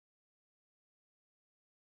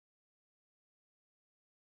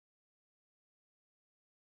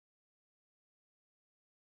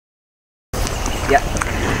Yeah.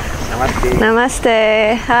 Namaste.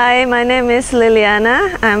 Namaste. Hi, my name is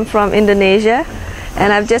Liliana. I'm from Indonesia,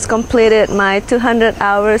 and I've just completed my 200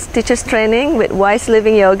 hours teacher's training with Wise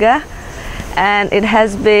Living Yoga, and it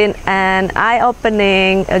has been an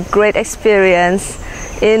eye-opening, a great experience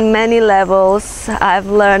in many levels. I've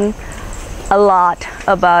learned a lot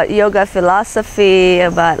about yoga philosophy,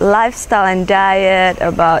 about lifestyle and diet,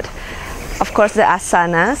 about, of course, the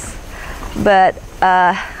asanas. But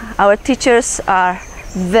our teachers are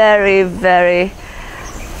very, very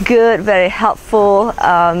good, very helpful.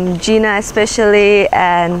 Gina especially,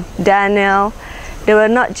 and Daniel, they were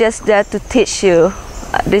not just there to teach you.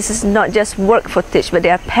 This is not just work for teach, but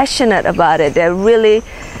they are passionate about it. They really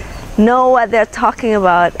know what they're talking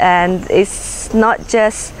about, and it's not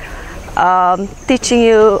just teaching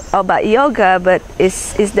you about yoga, but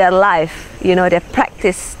it's their life, you know, their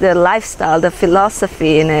practice, their lifestyle, the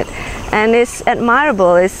philosophy in it, and it's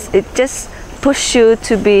admirable. It just pushes you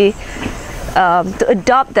to be to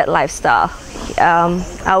adopt that lifestyle.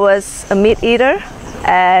 I was a meat eater,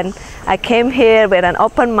 and I came here with an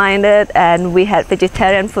open-minded, and we had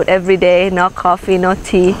vegetarian food every day, no coffee, no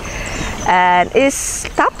tea, and it's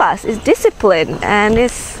tapas, it's discipline, and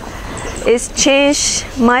it's changed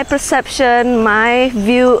my perception, my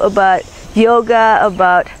view about yoga,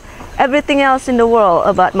 about everything else in the world,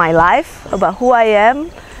 about my life, about who I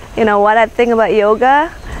am, you know, what I think about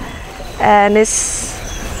yoga, and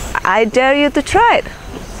I dare you to try it.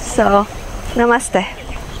 So, namaste.